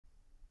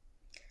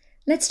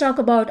Let's talk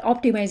about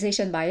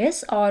optimization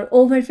bias or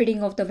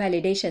overfitting of the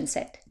validation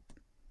set.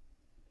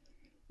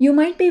 You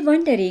might be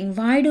wondering,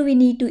 why do we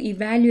need to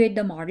evaluate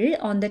the model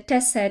on the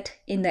test set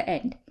in the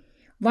end?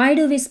 Why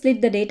do we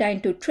split the data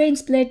into train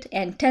split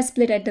and test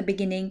split at the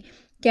beginning,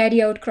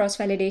 carry out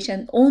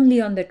cross-validation only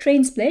on the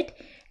train split,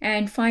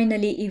 and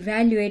finally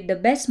evaluate the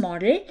best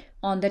model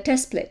on the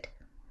test split?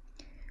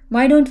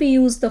 Why don't we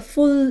use the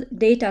full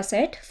data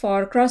set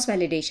for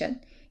cross-validation?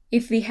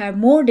 If we have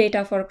more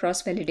data for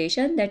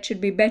cross-validation, that should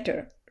be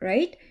better,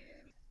 right?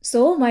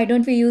 So why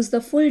don't we use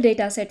the full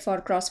data set for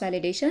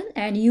cross-validation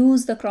and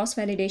use the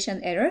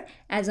cross-validation error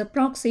as a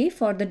proxy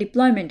for the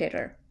deployment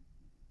error?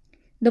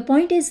 The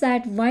point is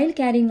that while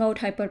carrying out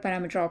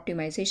hyperparameter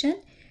optimization,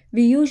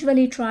 we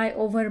usually try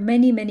over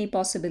many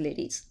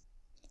possibilities.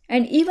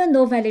 And even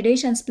though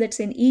validation splits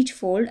in each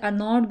fold are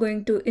not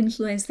going to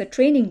influence the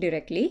training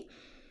directly,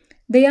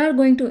 they are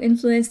going to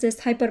influence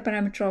this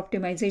hyperparameter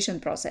optimization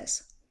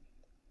process.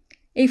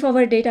 If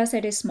our data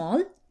set is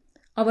small,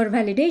 our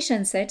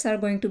validation sets are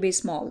going to be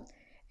small,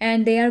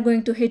 and they are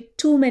going to hit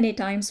too many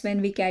times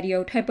when we carry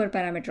out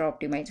hyperparameter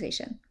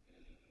optimization.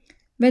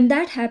 When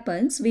that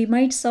happens, we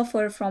might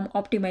suffer from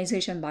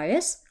optimization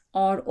bias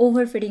or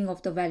overfitting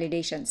of the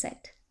validation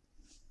set.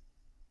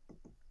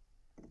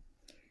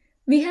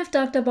 We have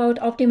talked about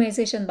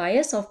optimization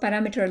bias of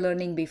parameter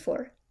learning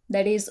before,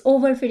 that is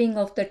overfitting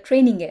of the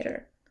training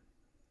error.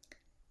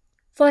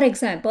 For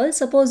example,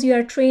 suppose you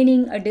are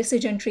training a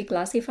decision tree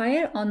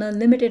classifier on a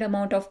limited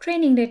amount of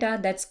training data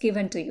that's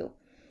given to you.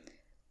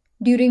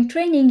 During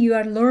training, you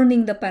are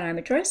learning the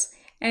parameters,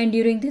 and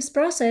during this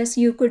process,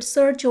 you could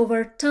search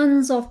over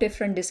tons of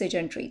different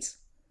decision trees.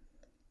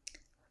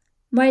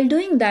 While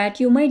doing that,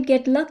 you might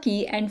get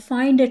lucky and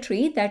find a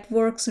tree that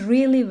works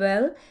really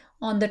well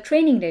on the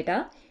training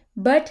data,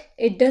 but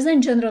it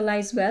doesn't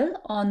generalize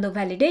well on the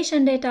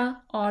validation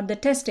data or the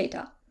test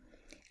data.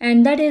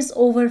 And that is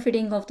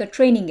overfitting of the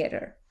training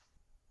error.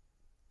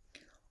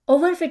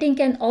 Overfitting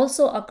can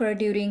also occur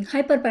during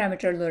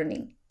hyperparameter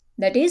learning,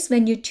 that is,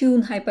 when you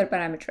tune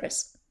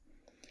hyperparameters.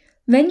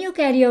 When you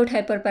carry out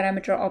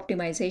hyperparameter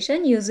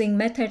optimization using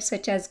methods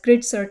such as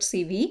grid search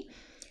CV,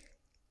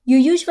 you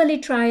usually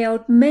try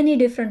out many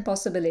different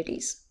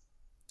possibilities.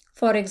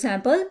 For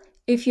example,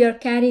 if you are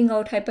carrying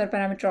out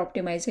hyperparameter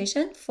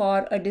optimization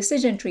for a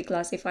decision tree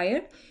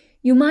classifier,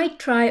 you might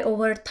try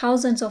over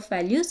thousands of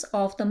values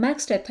of the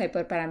max depth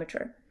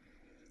hyperparameter.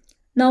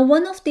 Now,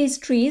 one of these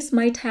trees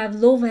might have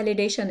low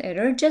validation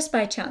error just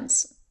by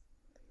chance.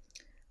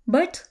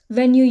 But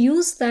when you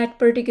use that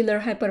particular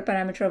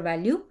hyperparameter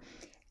value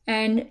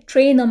and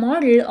train a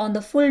model on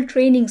the full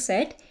training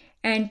set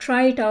and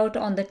try it out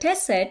on the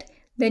test set,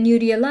 then you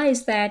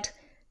realize that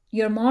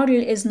your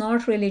model is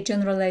not really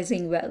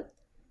generalizing well.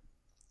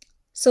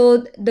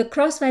 So the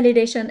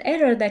cross-validation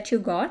error that you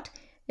got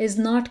is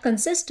not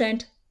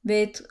consistent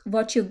with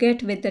what you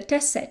get with the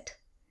test set.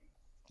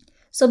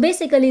 So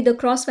basically, the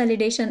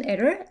cross-validation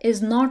error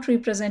is not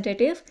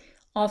representative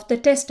of the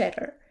test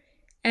error,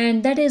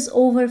 and that is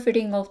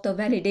overfitting of the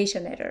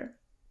validation error.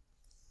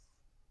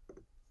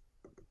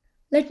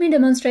 Let me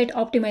demonstrate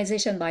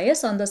optimization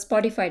bias on the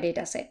Spotify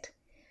dataset.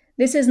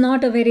 This is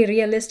not a very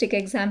realistic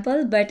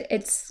example, but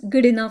it's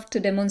good enough to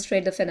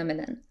demonstrate the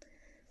phenomenon.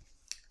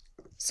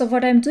 So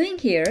what I'm doing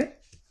here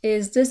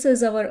is, this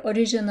is our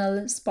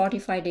original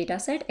Spotify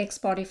dataset, X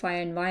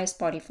Spotify and Y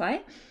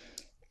Spotify,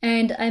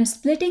 and I'm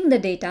splitting the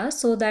data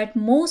so that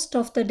most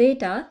of the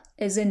data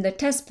is in the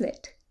test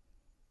split.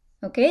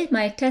 Okay,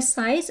 my test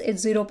size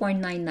is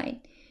 0.99.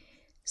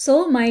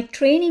 So my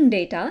training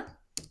data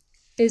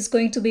is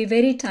going to be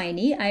very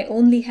tiny. I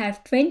only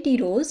have 20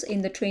 rows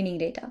in the training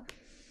data.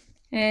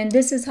 And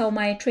this is how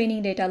my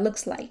training data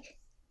looks like.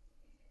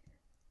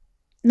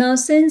 Now,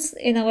 since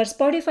in our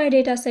Spotify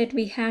dataset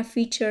we have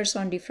features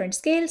on different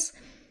scales,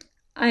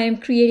 I am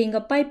creating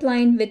a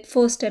pipeline with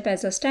first step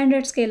as a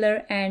standard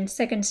scaler and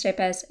second step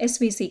as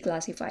SVC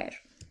classifier.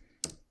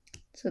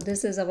 So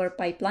this is our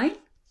pipeline.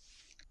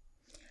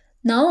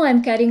 Now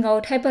I'm carrying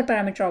out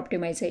hyperparameter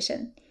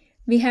optimization.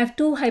 We have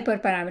two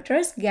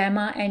hyperparameters,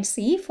 gamma and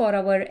C, for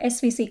our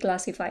SVC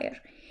classifier.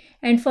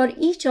 And for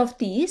each of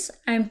these,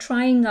 I'm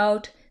trying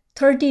out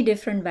 30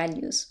 different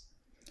values.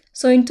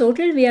 So in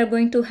total, we are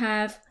going to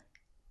have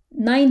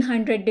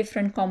 900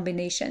 different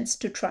combinations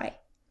to try.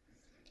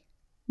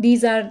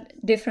 These are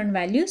different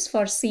values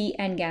for C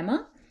and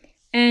gamma,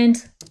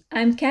 and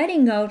I'm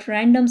carrying out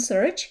random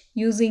search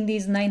using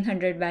these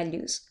 900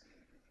 values.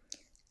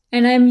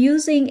 And I'm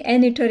using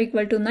n iter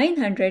equal to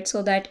 900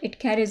 so that it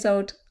carries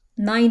out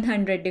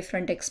 900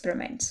 different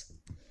experiments.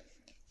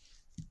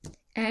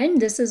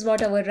 And this is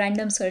what our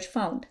random search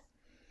found.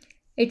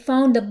 It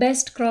found the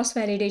best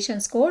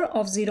cross-validation score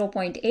of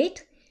 0.8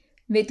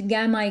 with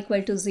gamma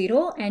equal to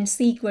 0 and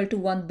C equal to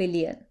 1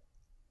 billion.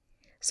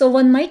 So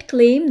one might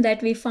claim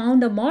that we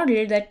found a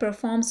model that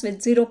performs with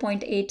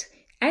 0.8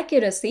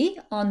 accuracy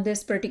on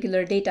this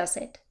particular data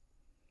set.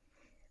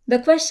 The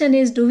question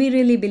is, do we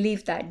really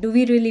believe that? Do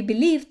we really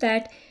believe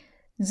that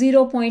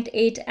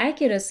 0.8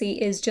 accuracy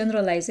is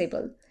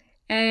generalizable?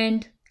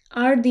 And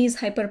are these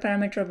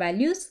hyperparameter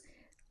values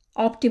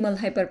optimal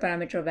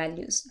hyperparameter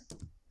values.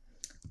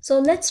 So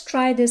let's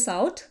try this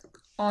out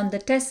on the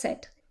test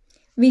set.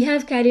 We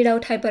have carried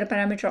out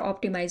hyperparameter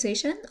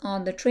optimization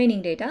on the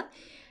training data,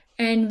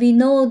 and we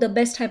know the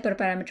best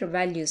hyperparameter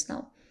values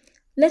now.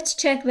 Let's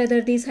check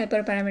whether these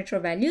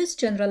hyperparameter values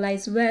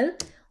generalize well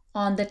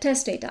on the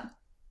test data.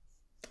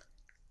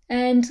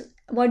 And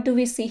what do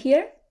we see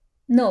here?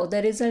 No,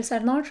 the results are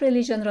not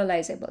really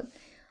generalizable.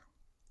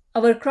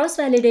 Our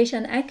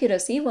cross-validation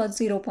accuracy was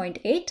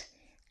 0.8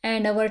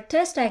 and our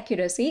test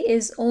accuracy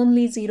is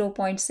only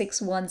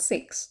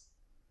 0.616.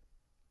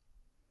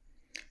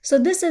 So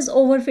this is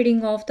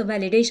overfitting of the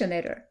validation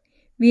error.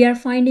 We are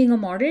finding a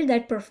model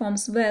that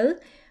performs well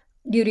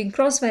during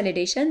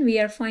cross-validation. We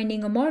are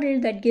finding a model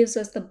that gives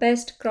us the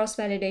best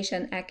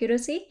cross-validation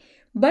accuracy,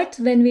 but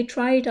when we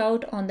try it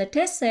out on the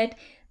test set,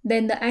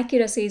 then the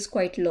accuracy is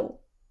quite low.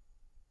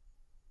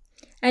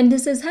 And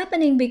this is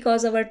happening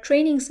because our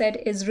training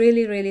set is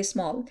really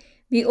small.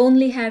 We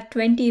only have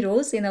 20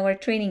 rows in our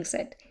training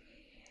set.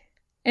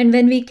 And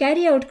when we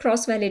carry out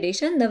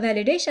cross-validation, the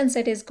validation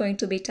set is going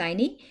to be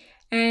tiny,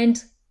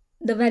 and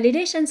the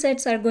validation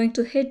sets are going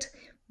to hit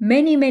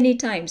many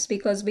times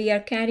because we are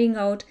carrying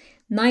out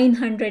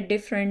 900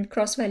 different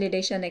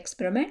cross-validation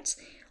experiments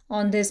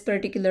on this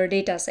particular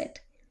data set.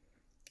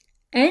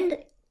 And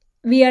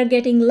we are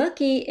getting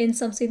lucky in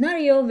some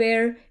scenario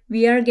where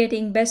we are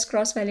getting best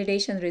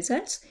cross-validation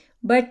results,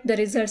 but the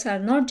results are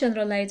not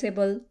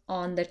generalizable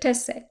on the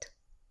test set.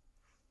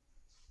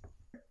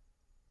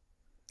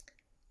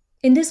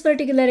 In this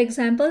particular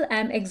example, I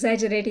am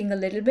exaggerating a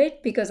little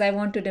bit because I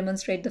want to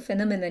demonstrate the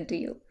phenomenon to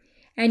you.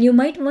 And you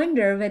might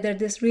wonder whether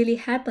this really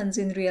happens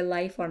in real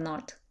life or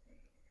not.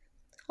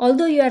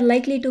 Although you are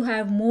likely to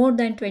have more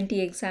than 20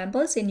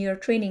 examples in your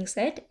training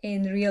set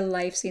in real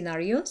life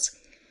scenarios,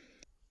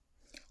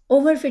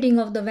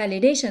 overfitting of the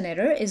validation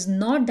error is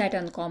not that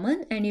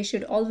uncommon and you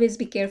should always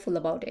be careful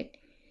about it.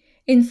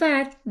 In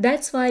fact,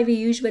 that's why we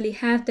usually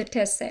have the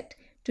test set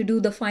to do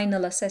the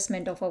final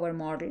assessment of our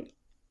model.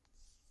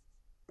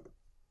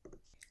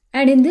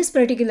 And in this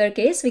particular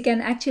case, we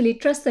can actually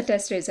trust the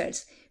test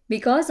results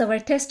because our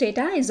test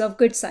data is of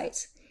good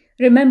size.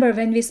 Remember,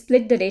 when we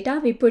split the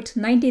data, we put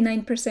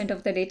 99%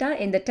 of the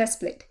data in the test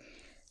split.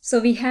 So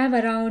we have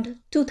around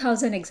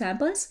 2000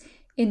 examples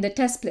in the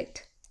test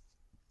split.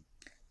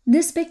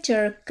 This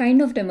picture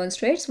kind of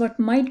demonstrates what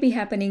might be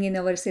happening in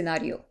our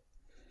scenario.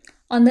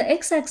 On the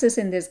x-axis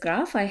in this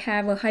graph, I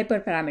have a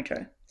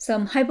hyperparameter,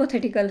 some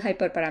hypothetical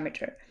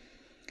hyperparameter.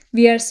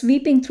 We are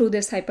sweeping through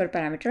this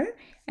hyperparameter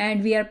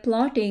and we are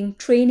plotting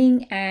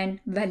training and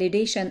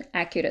validation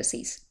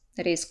accuracies,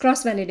 that is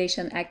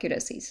cross-validation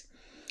accuracies.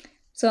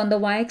 So on the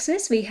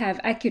y-axis, we have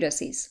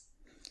accuracies.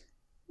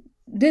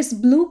 This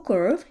blue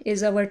curve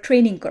is our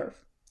training curve.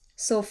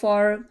 So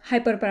for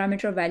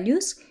hyperparameter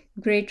values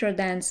greater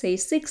than say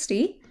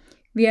 60,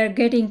 we are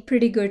getting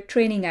pretty good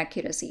training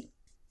accuracy.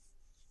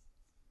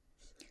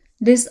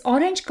 This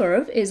orange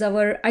curve is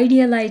our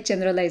idealized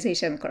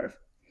generalization curve.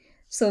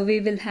 So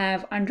we will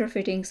have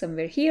underfitting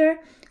somewhere here,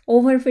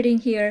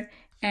 overfitting here,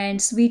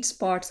 and sweet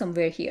spot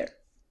somewhere here.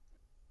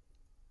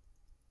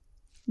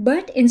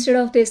 But instead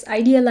of this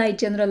idealized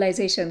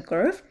generalization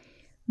curve,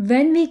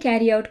 when we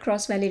carry out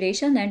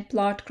cross-validation and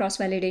plot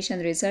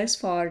cross-validation results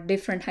for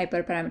different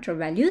hyperparameter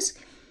values,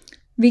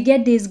 we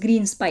get these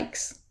green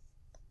spikes.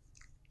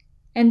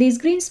 And these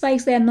green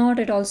spikes, they are not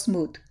at all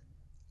smooth.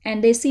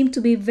 And they seem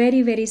to be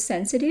very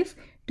sensitive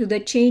to the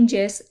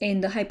changes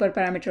in the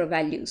hyperparameter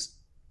values.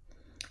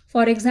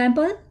 For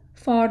example,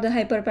 for the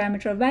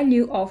hyperparameter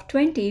value of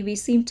 20, we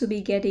seem to be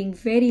getting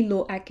very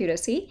low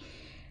accuracy.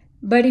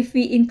 But if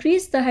we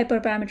increase the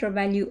hyperparameter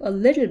value a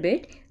little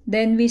bit,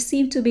 then we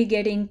seem to be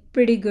getting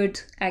pretty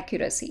good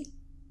accuracy.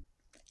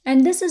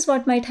 And this is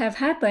what might have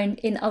happened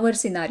in our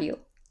scenario.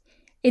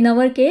 In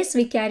our case,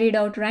 we carried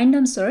out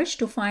random search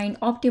to find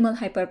optimal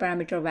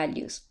hyperparameter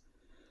values.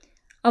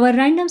 Our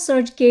random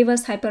search gave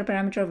us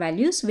hyperparameter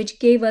values, which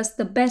gave us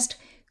the best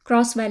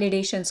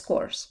cross-validation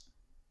scores.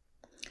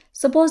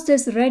 Suppose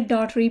this red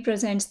dot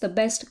represents the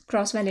best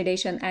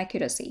cross-validation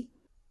accuracy.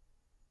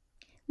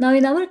 Now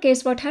in our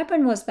case, what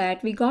happened was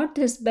that we got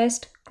this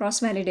best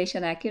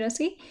cross-validation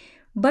accuracy,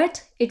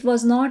 but it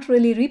was not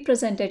really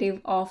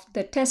representative of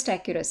the test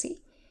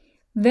accuracy.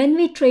 When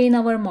we train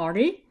our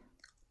model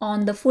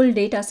on the full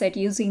data set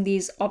using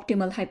these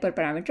optimal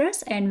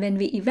hyperparameters, and when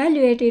we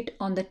evaluate it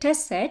on the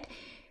test set,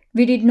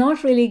 we did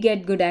not really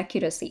get good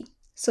accuracy.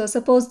 So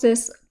suppose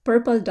this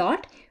purple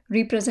dot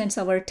represents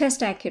our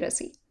test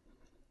accuracy.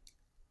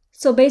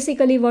 So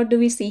basically what do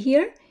we see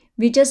here?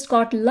 We just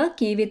got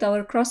lucky with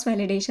our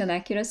cross-validation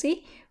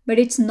accuracy, but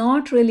it's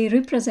not really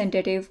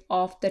representative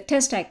of the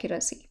test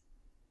accuracy.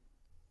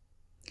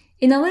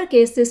 In our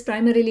case, this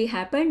primarily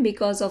happened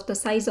because of the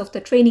size of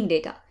the training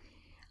data.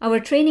 Our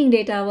training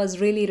data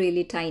was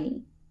really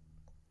tiny.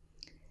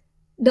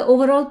 The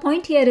overall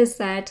point here is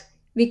that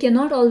we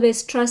cannot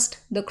always trust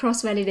the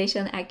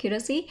cross-validation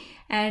accuracy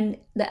and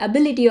the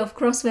ability of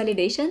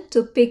cross-validation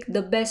to pick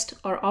the best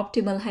or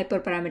optimal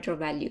hyperparameter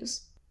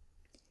values.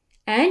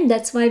 And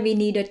that's why we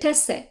need a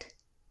test set.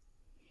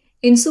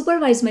 In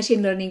supervised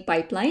machine learning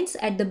pipelines,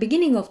 at the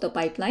beginning of the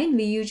pipeline,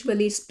 we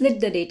usually split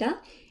the data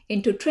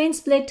into train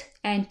split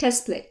and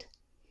test split.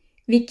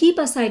 We keep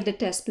aside the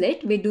test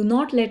split. We do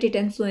not let it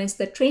influence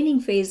the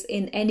training phase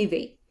in any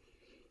way.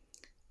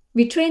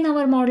 We train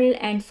our model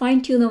and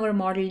fine-tune our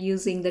model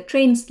using the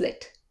train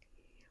split.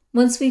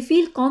 Once we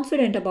feel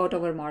confident about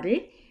our model,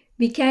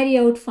 we carry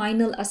out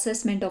final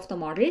assessment of the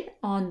model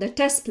on the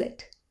test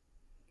split.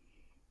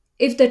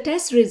 If the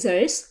test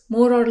results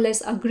more or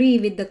less agree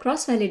with the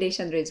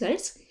cross-validation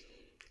results,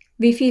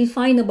 we feel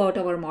fine about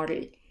our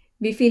model.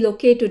 We feel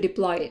okay to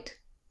deploy it.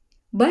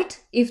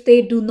 But if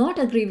they do not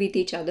agree with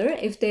each other,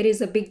 if there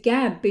is a big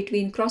gap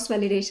between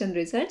cross-validation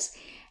results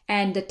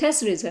and the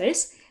test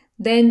results,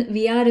 then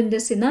we are in the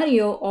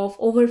scenario of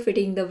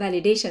overfitting the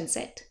validation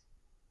set.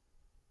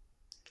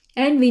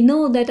 And we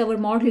know that our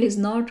model is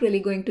not really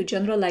going to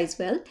generalize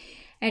well,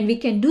 and we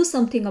can do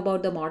something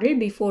about the model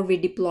before we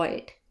deploy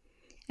it.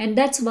 And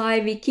that's why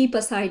we keep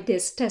aside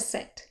this test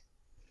set.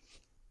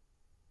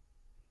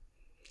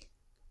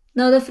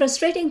 Now, the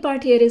frustrating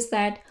part here is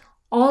that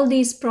all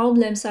these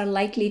problems are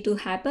likely to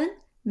happen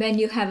when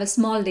you have a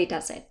small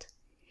data set.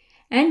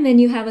 And when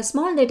you have a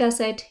small data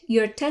set,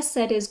 your test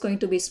set is going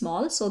to be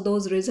small, so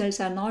those results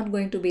are not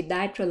going to be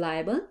that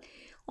reliable.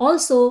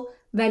 Also,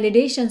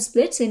 validation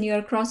splits in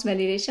your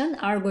cross-validation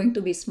are going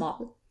to be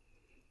small.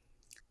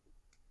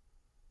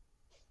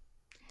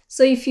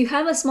 So if you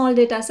have a small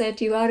data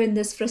set, you are in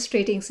this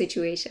frustrating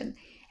situation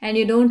and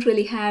you don't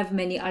really have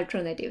many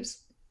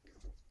alternatives.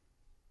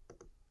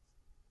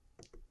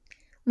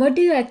 What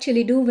do you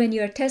actually do when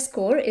your test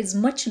score is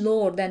much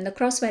lower than the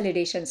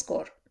cross-validation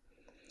score?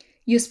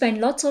 You spend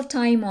lots of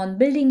time on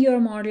building your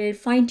model,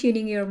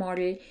 fine-tuning your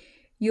model.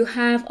 You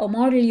have a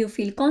model you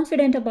feel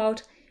confident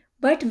about,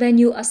 but when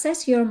you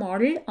assess your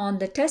model on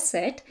the test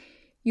set,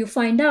 you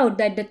find out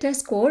that the test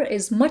score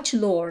is much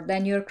lower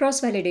than your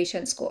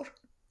cross-validation score.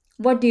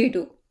 What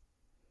do?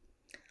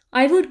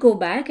 I would go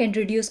back and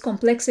reduce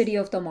complexity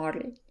of the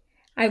model.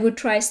 I would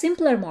try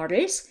simpler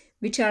models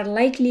which are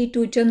likely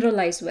to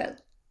generalize well.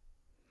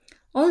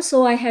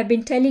 Also, I have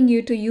been telling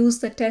you to use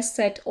the test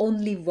set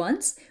only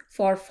once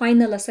for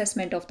final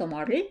assessment of the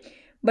model,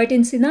 but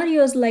in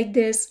scenarios like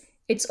this,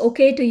 it's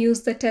okay to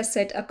use the test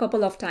set a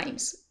couple of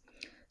times.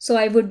 So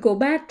I would go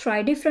back,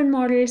 try different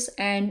models,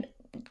 and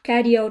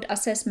carry out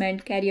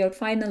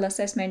final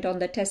assessment on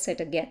the test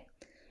set again.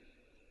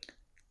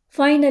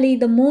 Finally,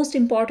 the most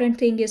important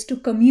thing is to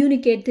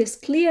communicate this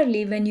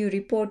clearly when you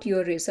report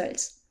your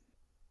results.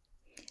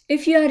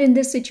 If you are in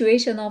this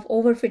situation of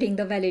overfitting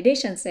the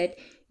validation set,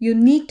 you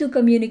need to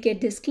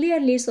communicate this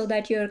clearly so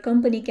that your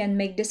company can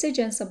make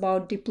decisions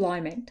about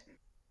deployment.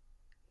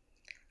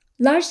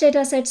 Large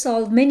datasets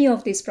solve many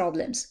of these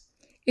problems.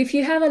 If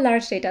you have a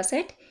large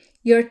dataset,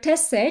 your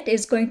test set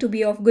is going to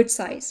be of good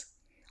size.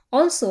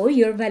 Also,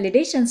 your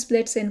validation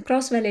splits in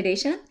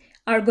cross-validation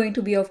are going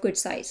to be of good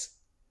size.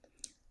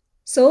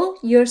 So,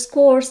 your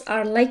scores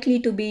are likely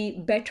to be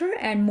better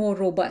and more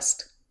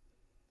robust.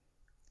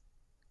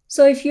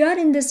 So, if you are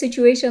in this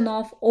situation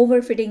of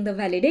overfitting the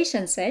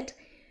validation set,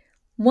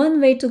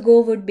 one way to go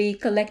would be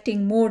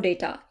collecting more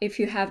data if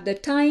you have the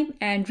time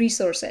and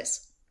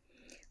resources.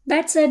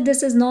 That said,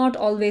 this is not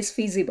always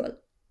feasible.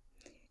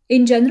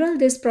 In general,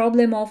 this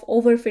problem of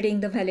overfitting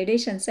the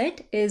validation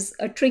set is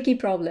a tricky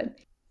problem.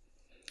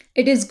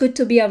 It is good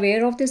to be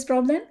aware of this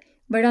problem,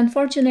 but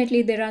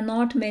unfortunately, there are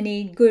not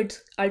many good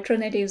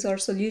alternatives or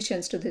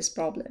solutions to this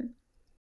problem.